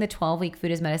loving the 12-week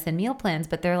Food is Medicine meal plans,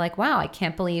 but they're like, wow, I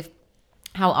can't believe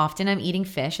how often I'm eating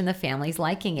fish and the family's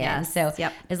liking it. Yes. And so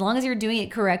as long as you're doing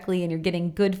it correctly and you're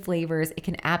getting good flavors, it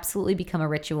can absolutely become a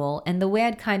ritual. And the way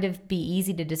I'd kind of be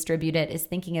easy to distribute it is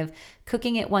thinking of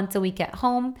cooking it once a week at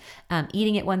home,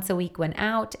 eating it once a week when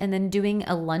out, and then doing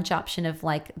a lunch option of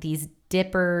like these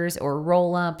dippers or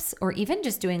roll-ups, or even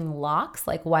just doing lox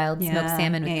like wild smoked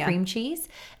salmon with cream cheese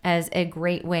as a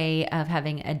great way of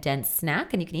having a dense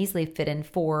snack. And you can easily fit in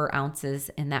 4 ounces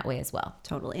in that way as well.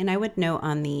 Totally. And I would note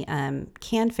on the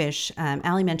canned fish,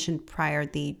 Allie mentioned prior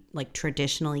the like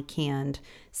traditionally canned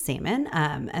salmon,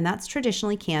 and that's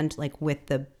traditionally canned like with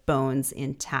the bones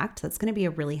intact. That's going to be a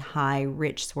really high,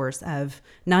 rich source of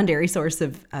non-dairy source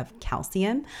of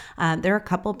calcium. There are a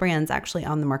couple brands actually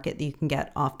on the market that you can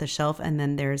get off the shelf, and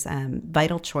then there's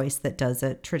Vital Choice that does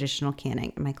a traditional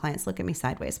canning. And my clients look at me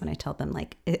sideways when I tell them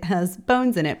like it has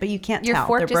bones in it, but you can't Your tell.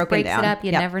 fork They're just broken breaks down. it up.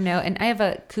 You never know. And I have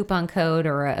a coupon code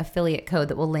or an affiliate code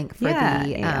that we'll link for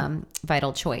the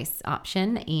Vital Choice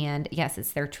option. And yes,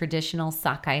 it's their traditional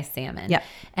sockeye salmon.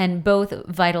 And both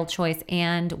Vital Choice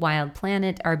and Wild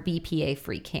Planet are BPA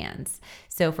free cans.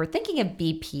 So if we're thinking of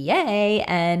BPA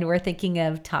and we're thinking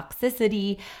of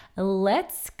toxicity,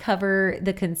 let's cover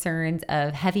the concerns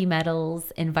of heavy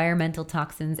metals, environmental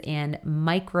toxins, and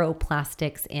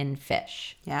microplastics in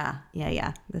fish. Yeah.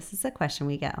 This is a question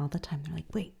we get all the time. They're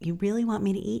like, wait, you really want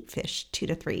me to eat fish 2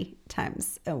 to 3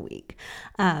 times a week?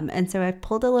 And so I've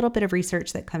pulled a little bit of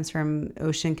research that comes from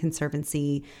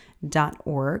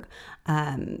oceanconservancy.org.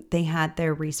 They had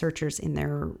their researchers in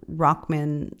their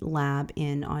Rockman lab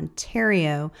in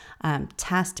Ontario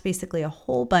test basically a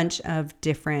whole bunch of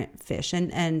different fish.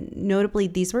 And notably,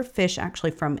 these were fish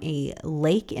actually from a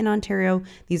lake in Ontario.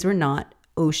 These were not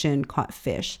ocean caught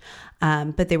fish,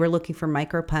 but they were looking for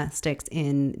microplastics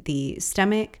in the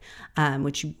stomach,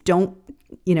 which you don't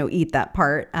eat that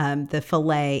part, the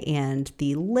fillet and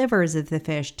the livers of the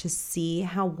fish, to see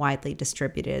how widely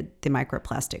distributed the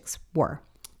microplastics were.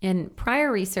 In prior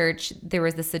research, there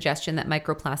was the suggestion that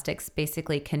microplastics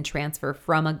basically can transfer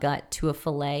from a gut to a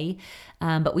fillet.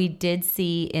 But we did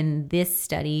see in this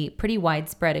study pretty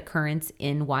widespread occurrence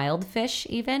in wild fish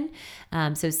even.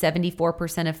 So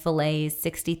 74% of fillets,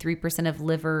 63% of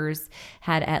livers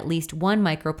had at least one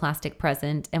microplastic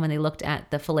present. And when they looked at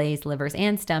the fillets, livers,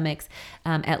 and stomachs,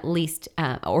 at least,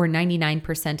 or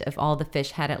 99% of all the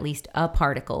fish had at least a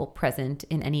particle present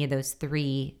in any of those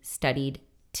 3 studied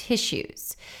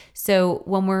tissues. So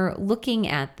when we're looking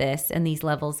at this and these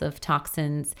levels of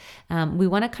toxins, we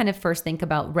want to kind of first think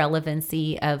about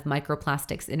relevancy of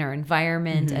microplastics in our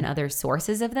environment and other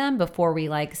sources of them before we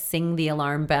sing the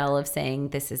alarm bell of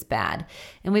saying this is bad.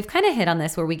 And we've kind of hit on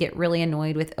this where we get really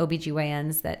annoyed with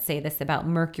OBGYNs that say this about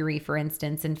mercury, for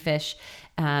instance, in fish,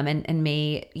 and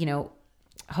may,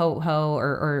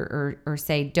 or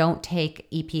say don't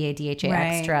take EPA DHA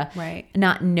extra,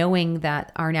 not knowing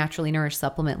that our Naturally Nourished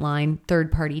supplement line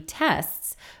third-party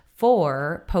tests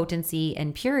for potency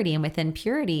and purity. And within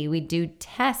purity, we do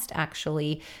test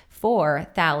actually for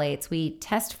phthalates. We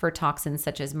test for toxins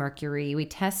such as mercury. We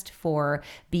test for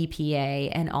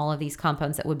BPA and all of these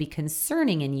compounds that would be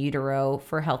concerning in utero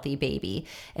for a healthy baby.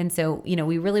 And so,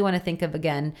 we really want to think of,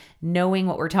 again, knowing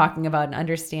what we're talking about and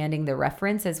understanding the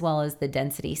reference as well as the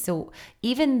density. So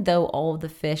even though all of the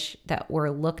fish that were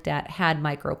looked at had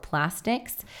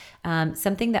microplastics,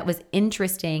 something that was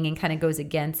interesting and kind of goes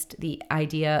against the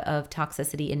idea of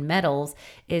toxicity in metals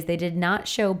is they did not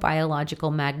show biological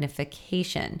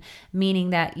magnification,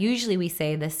 meaning that usually we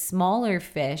say the smaller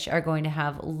fish are going to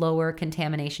have lower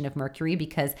contamination of mercury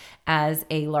because as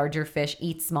a larger fish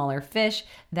eats smaller fish,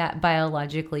 that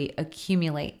biologically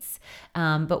accumulates.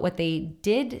 But what they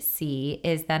did see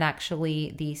is that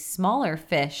actually the smaller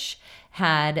fish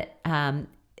had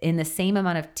in the same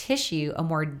amount of tissue, a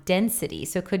more density.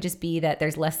 So it could just be that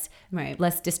there's less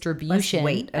distribution, less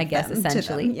weight, I guess,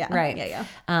 essentially. Yeah. Right. Yeah.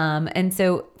 And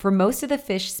so for most of the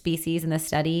fish species in the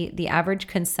study, the average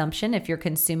consumption, if you're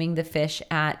consuming the fish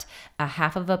at a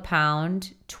 1/2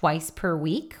 pound twice per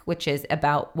week, which is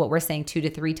about what we're saying 2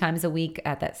 to 3 times a week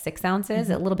at that 6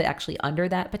 ounces, a little bit actually under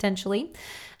that potentially,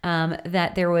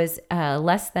 that there was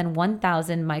less than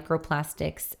 1,000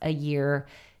 microplastics a year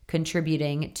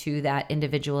contributing to that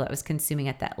individual that was consuming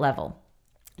at that level.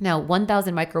 Now,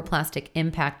 1,000 microplastic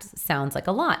impact sounds like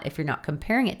a lot if you're not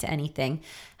comparing it to anything.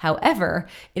 However,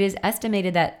 it is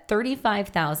estimated that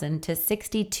 35,000 to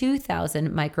 62,000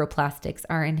 microplastics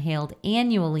are inhaled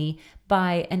annually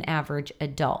by an average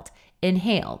adult.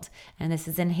 Inhaled. And this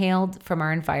is inhaled from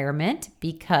our environment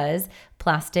because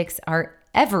plastics are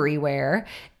everywhere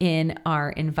in our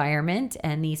environment,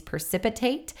 and these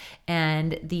precipitate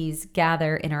and these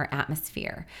gather in our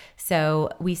atmosphere. So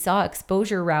we saw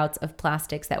exposure routes of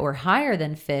plastics that were higher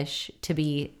than fish to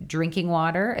be drinking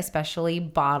water, especially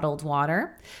bottled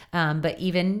water, but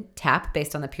even tap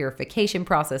based on the purification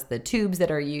process, the tubes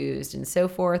that are used and so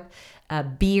forth.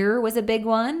 Beer was a big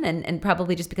one, and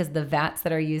probably just because of the vats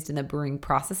that are used in the brewing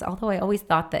process, although I always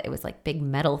thought that it was like big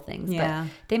metal things. Yeah.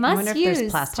 But they must use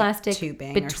plastic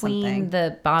tubing between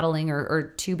the bottling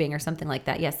or tubing or something like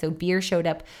that. Yes, so beer showed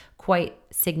up quite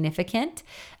significant.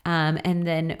 And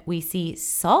then we see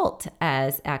salt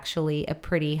as actually a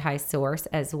pretty high source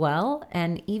as well,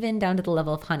 and even down to the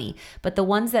level of honey. But the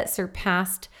ones that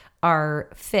surpassed our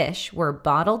fish were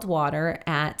bottled water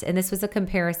at, and this was a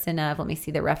comparison of, let me see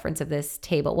the reference of this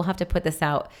table. We'll have to put this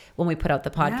out when we put out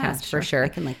the podcast for sure. I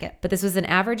can link it. But this was an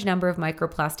average number of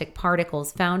microplastic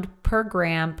particles found per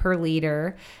gram per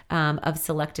liter of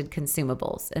selected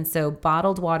consumables. And so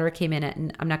bottled water came in at,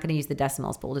 and I'm not going to use the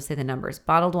decimals, but we'll just say the numbers.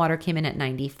 Bottled water came in at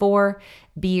 94,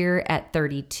 beer at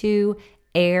 32,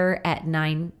 air at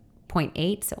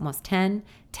 9.8, so almost 10,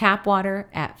 tap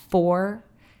water at 4,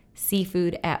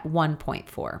 seafood at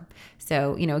 1.4.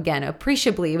 So, again,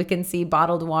 appreciably, we can see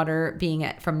bottled water being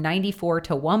at from 94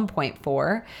 to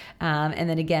 1.4. And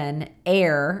then again,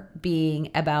 air being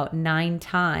about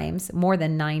more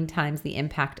than 9 times the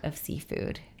impact of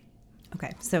seafood.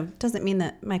 Okay, so it doesn't mean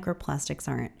that microplastics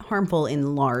aren't harmful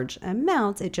in large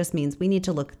amounts. It just means we need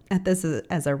to look at this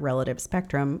as a relative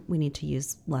spectrum. We need to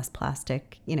use less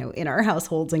plastic, in our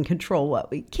households and control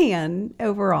what we can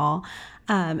overall.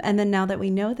 And then now that we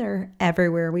know they're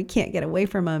everywhere, we can't get away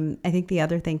from them. I think the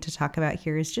other thing to talk about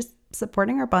here is just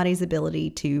supporting our body's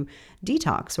ability to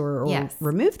detox or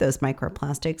remove those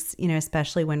microplastics,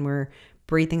 especially when we're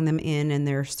breathing them in and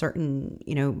there are certain,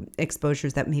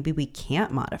 exposures that maybe we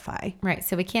can't modify. Right.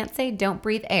 So we can't say don't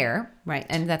breathe air. Right.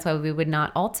 And that's why we would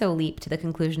not also leap to the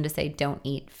conclusion to say don't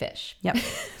eat fish. Yep.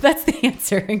 That's the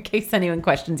answer in case anyone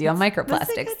questions you on microplastics.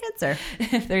 That's a good answer.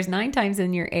 If there's 9 times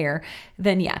in your air,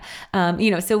 then yeah.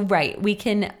 So right. We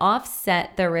can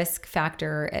offset the risk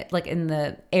factor like in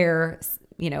the air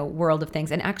world of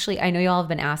things. And actually, I know y'all have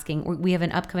been asking, we have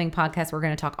an upcoming podcast. We're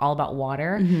going to talk all about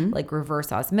water, like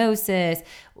reverse osmosis,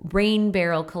 rain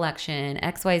barrel collection,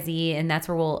 XYZ. And that's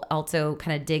where we'll also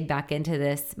kind of dig back into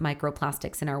this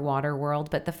microplastics in our water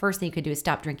world. But the first thing you could do is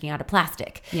stop drinking out of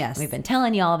plastic. Yes. We've been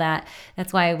telling y'all that.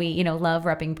 That's why we, love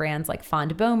repping brands like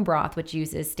Fond Bone Broth, which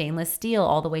uses stainless steel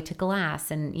all the way to glass,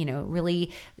 and,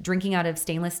 really drinking out of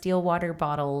stainless steel water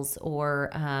bottles or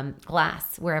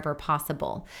glass wherever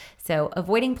possible. So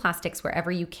avoiding plastics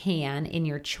wherever you can in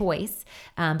your choice,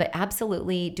 but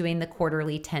absolutely doing the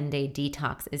quarterly 10-day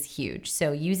detox is huge.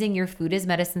 So using your food as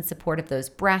medicine support of those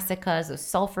brassicas, those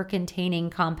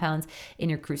sulfur-containing compounds in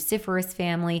your cruciferous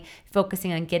family,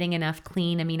 focusing on getting enough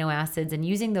clean amino acids and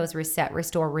using those Reset,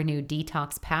 Restore, Renew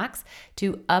detox packs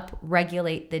to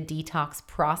up-regulate the detox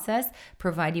process,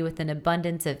 provide you with an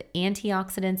abundance of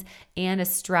antioxidants and a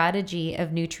strategy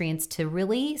of nutrients to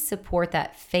really support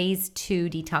that phase 2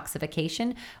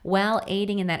 detoxification while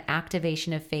aiding in that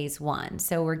activation of phase 1.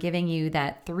 So we're giving you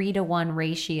that 3-to-1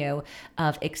 ratio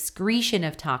of excretion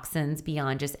of toxins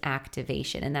beyond just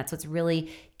activation. And that's what's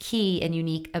really key and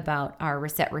unique about our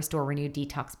Reset, Restore, Renew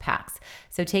detox packs.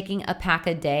 So taking a pack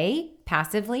a day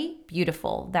passively,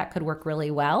 beautiful. That could work really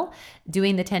well.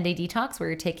 Doing the 10-day detox where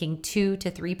you're taking 2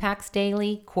 to 3 packs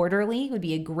daily, quarterly would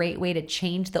be a great way to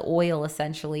change the oil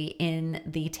essentially in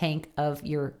the tank of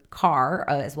your car,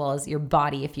 as well as your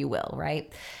body, if you will,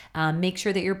 right? Make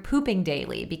sure that you're pooping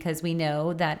daily, because we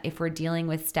know that if we're dealing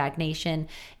with stagnation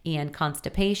and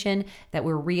constipation, that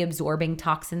we're reabsorbing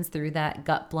toxins through that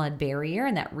gut-blood barrier,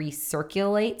 and that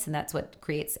recirculates, and that's what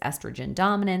creates estrogen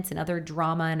dominance and other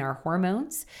drama in our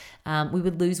hormones. We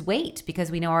would lose weight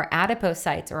because we know our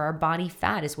adipocytes or our body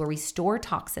fat is where we store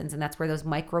toxins, and that's where those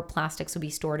microplastics will be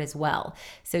stored as well.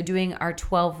 So doing our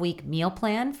 12-week meal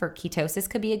plan for ketosis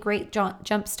could be a great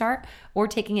jump start, or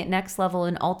taking it next level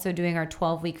and also doing our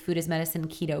 12-week Food as Medicine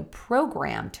keto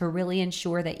program to really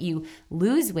ensure that you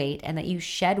lose weight and that you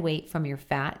shed weight from your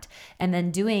fat, and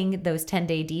then doing those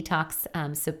 10-day detox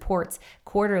supports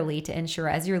quarterly to ensure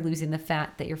as you're losing the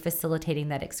fat that you're facilitating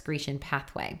that excretion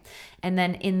pathway. And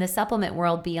then in the supplement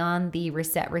world, beyond the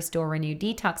Reset, Restore, Renew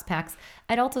detox packs,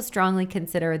 I'd also strongly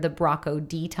consider the Broco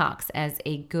Detox as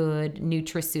a good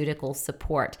nutraceutical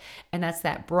support. And that's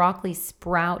that broccoli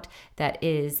sprout that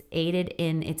is aided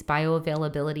in its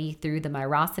bioavailability through the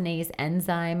myrosinase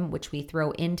enzyme, which we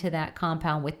throw into that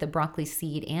compound with the broccoli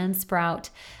seed and sprout.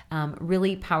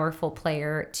 Really powerful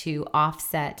player to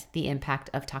offset the impact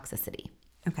of toxicity.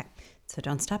 Okay, so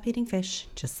don't stop eating fish.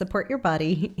 Just support your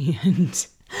body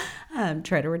and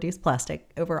try to reduce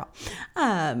plastic overall.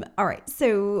 All right,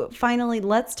 so finally,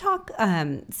 let's talk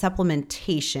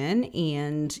supplementation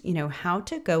and, how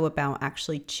to go about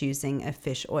actually choosing a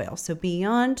fish oil. So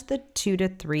beyond the 2 to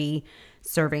 3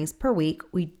 servings per week,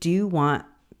 we do want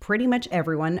pretty much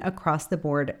everyone across the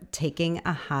board taking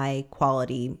a high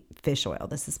quality fish oil.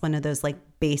 This is one of those like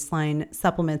baseline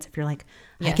supplements. If you're like,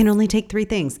 I can only take 3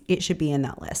 things, it should be in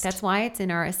that list. That's why it's in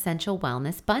our essential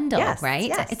wellness bundle, right?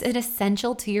 Yes. It's an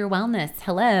essential to your wellness.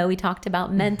 Hello. We talked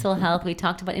about mental health. We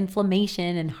talked about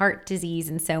inflammation and heart disease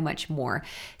and so much more.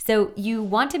 So you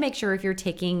want to make sure if you're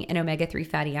taking an omega-3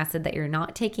 fatty acid that you're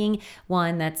not taking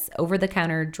one that's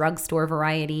over-the-counter drugstore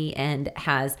variety and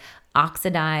has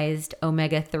oxidized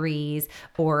omega-3s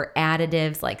or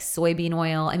additives like soybean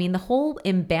oil. I mean, the whole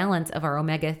imbalance of our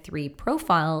omega-3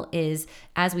 profile is,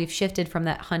 as we've shifted from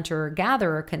that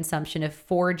hunter-gatherer consumption of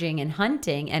foraging and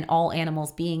hunting and all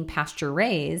animals being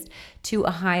pasture-raised to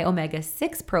a high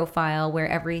omega-6 profile where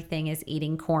everything is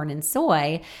eating corn and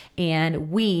soy,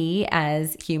 and we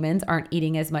as humans aren't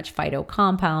eating as much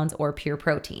phytocompounds or pure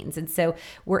proteins. And so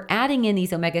we're adding in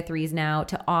these omega-3s now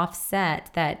to offset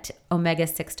that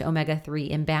omega-6 to omega-3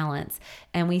 imbalance.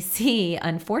 And we see,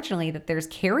 unfortunately, that there's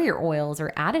carrier oils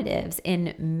or additives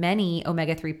in many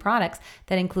omega-3 products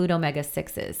that include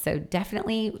omega-6s. So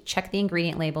definitely check the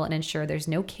ingredient label and ensure there's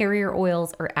no carrier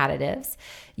oils or additives.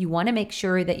 You want to make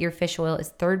sure that your fish oil is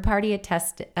third-party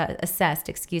assessed,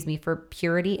 for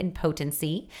purity and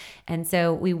potency. And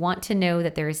so we want to know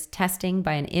that there's testing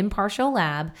by an impartial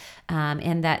lab,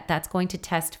 and that's going to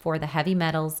test for the heavy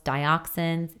metals,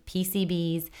 dioxins,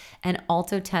 PCBs, and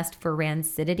also test for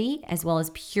rancidity as well as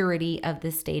purity of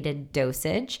the stated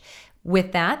dosage.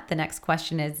 With that, the next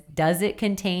question is, does it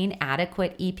contain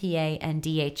adequate EPA and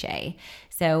DHA?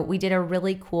 So we did a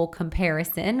really cool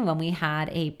comparison when we had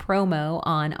a promo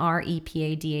on our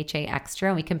EPA DHA Extra,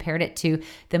 and we compared it to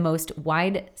the most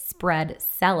widespread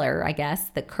seller, I guess,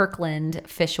 the Kirkland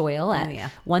fish oil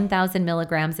at 1,000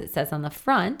 milligrams, it says on the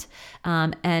front.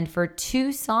 And for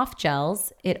 2 soft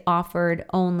gels, it offered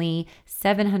only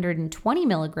 720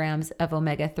 milligrams of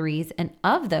omega-3s, and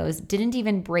of those didn't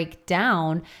even break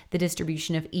down the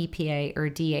distribution of EPA or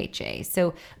DHA.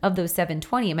 So of those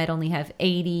 720, it might only have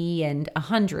 80 and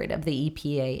 100 of the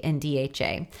EPA and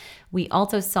DHA. We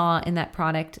also saw in that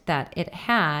product that it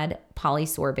had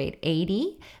polysorbate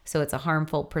 80, so it's a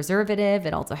harmful preservative.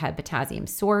 It also had potassium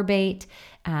sorbate.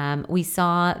 We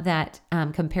saw that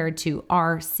compared to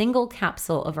our single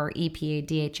capsule of our EPA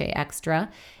DHA Extra,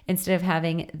 instead of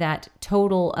having that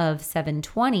total of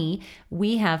 720,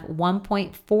 we have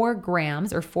 1.4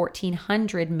 grams or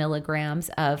 1,400 milligrams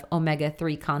of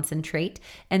omega-3 concentrate.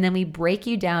 And then we break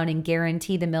you down and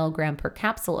guarantee the milligram per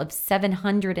capsule of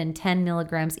 710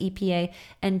 milligrams EPA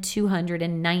and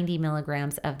 290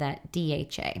 milligrams of that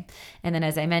DHA. And then,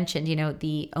 as I mentioned,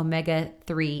 the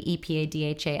omega-3 EPA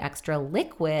DHA Extra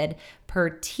liquid per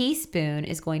teaspoon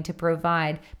is going to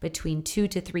provide between 2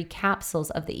 to 3 capsules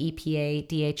of the EPA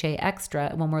DHA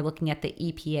Extra when we're looking at the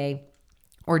EPA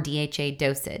or DHA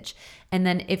dosage. And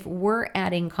then if we're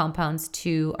adding compounds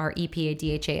to our EPA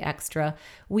DHA Extra,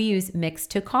 we use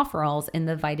mixed tocopherols in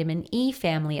the vitamin E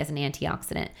family as an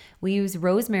antioxidant. We use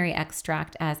rosemary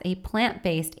extract as a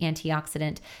plant-based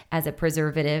antioxidant as a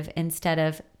preservative instead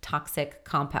of toxic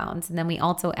compounds. And then we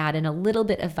also add in a little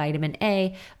bit of vitamin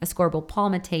A, ascorbyl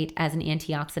palmitate, as an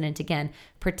antioxidant, again,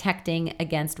 protecting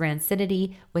against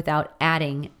rancidity without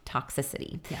adding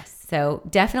toxicity. Yes. So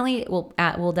definitely, we'll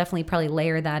definitely probably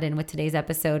layer that in with today's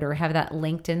episode or have that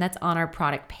linked in. That's on our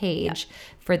product page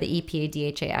for the EPA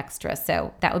DHA Extra.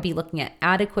 So that would be looking at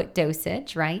adequate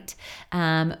dosage, right?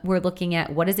 We're looking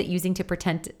at what is it using to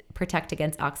protect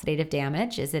against oxidative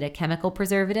damage? Is it a chemical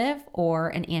preservative or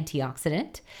an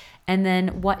antioxidant? And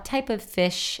then what type of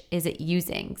fish is it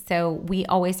using? So we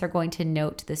always are going to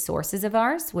note the sources of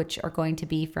ours, which are going to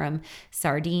be from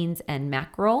sardines and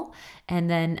mackerel. And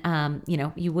then,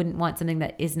 you wouldn't want something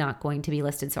that is not going to be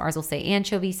listed. So ours will say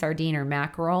anchovy, sardine, or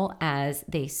mackerel as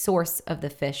the source of the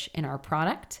fish in our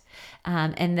product.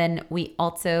 And then we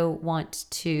also want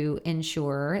to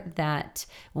ensure that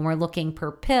when we're looking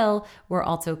per pill, we're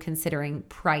also considering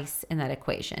price in that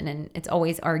equation. And it's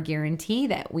always our guarantee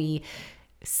that we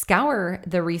scour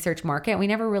the research market. We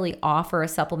never really offer a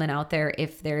supplement out there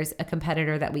if there's a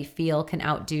competitor that we feel can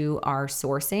outdo our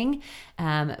sourcing.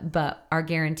 But our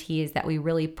guarantee is that we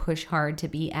really push hard to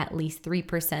be at least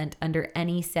 3% under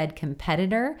any said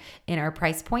competitor in our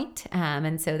price point.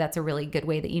 And so that's a really good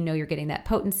way that you're getting that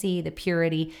potency, the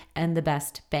purity, and the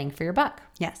best bang for your buck.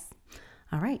 Yes.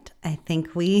 All right. I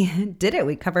think we did it.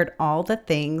 We covered all the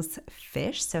things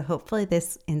fish. So hopefully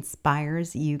this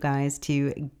inspires you guys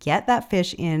to get that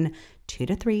fish in 2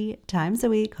 to 3 times a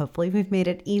week. Hopefully we've made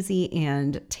it easy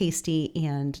and tasty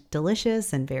and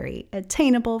delicious and very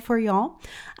attainable for y'all.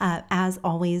 As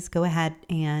always, go ahead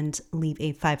and leave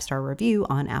a 5-star review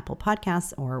on Apple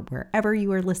Podcasts or wherever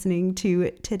you are listening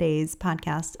to today's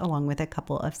podcast, along with a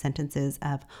couple of sentences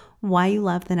of why you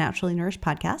love the Naturally Nourished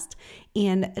podcast,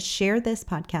 and share this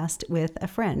podcast with a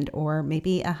friend or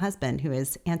maybe a husband who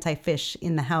is anti-fish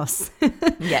in the house.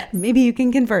 Yes. Maybe you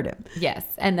can convert him. Yes.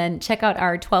 And then check out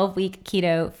our 12-week 12-week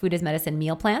keto food as medicine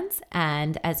meal plans,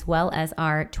 and as well as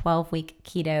our 12-week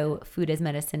keto food as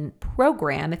medicine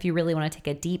program if you really want to take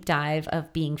a deep dive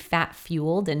of being fat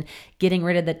fueled and getting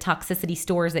rid of the toxicity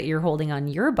stores that you're holding on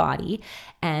your body.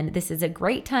 And this is a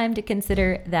great time to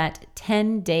consider that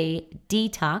 10-day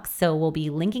detox. So we'll be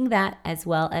linking that as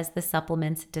well as the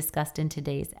supplements discussed in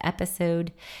today's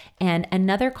episode. And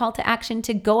another call to action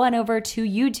to go on over to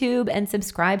YouTube and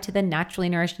subscribe to the Naturally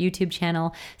Nourished YouTube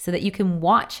channel so that you can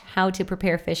watch how to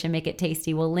prepare fish and make it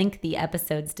tasty. We'll link the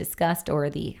episodes discussed, or I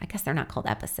guess they're not called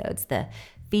episodes, the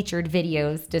featured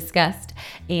videos discussed.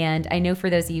 And I know for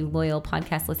those of you loyal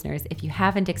podcast listeners, if you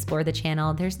haven't explored the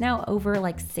channel, there's now over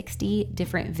 60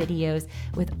 different videos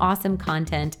with awesome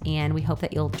content, and we hope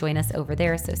that you'll join us over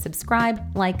there. So subscribe,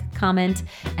 like, comment,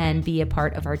 and be a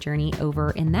part of our journey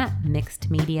over in that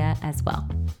mixed media as well.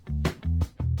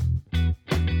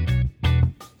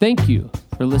 Thank you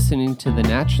for listening to the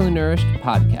Naturally Nourished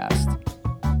podcast.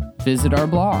 Visit our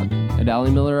blog at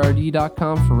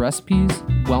AllieMillerRD.com for recipes,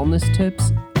 wellness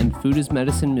tips, and food as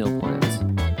medicine meal plans.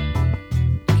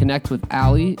 Connect with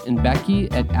Allie and Becky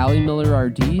at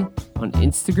AllieMillerRD on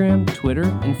Instagram, Twitter,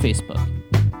 and Facebook.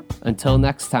 Until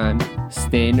next time,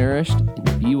 stay nourished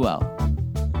and be well.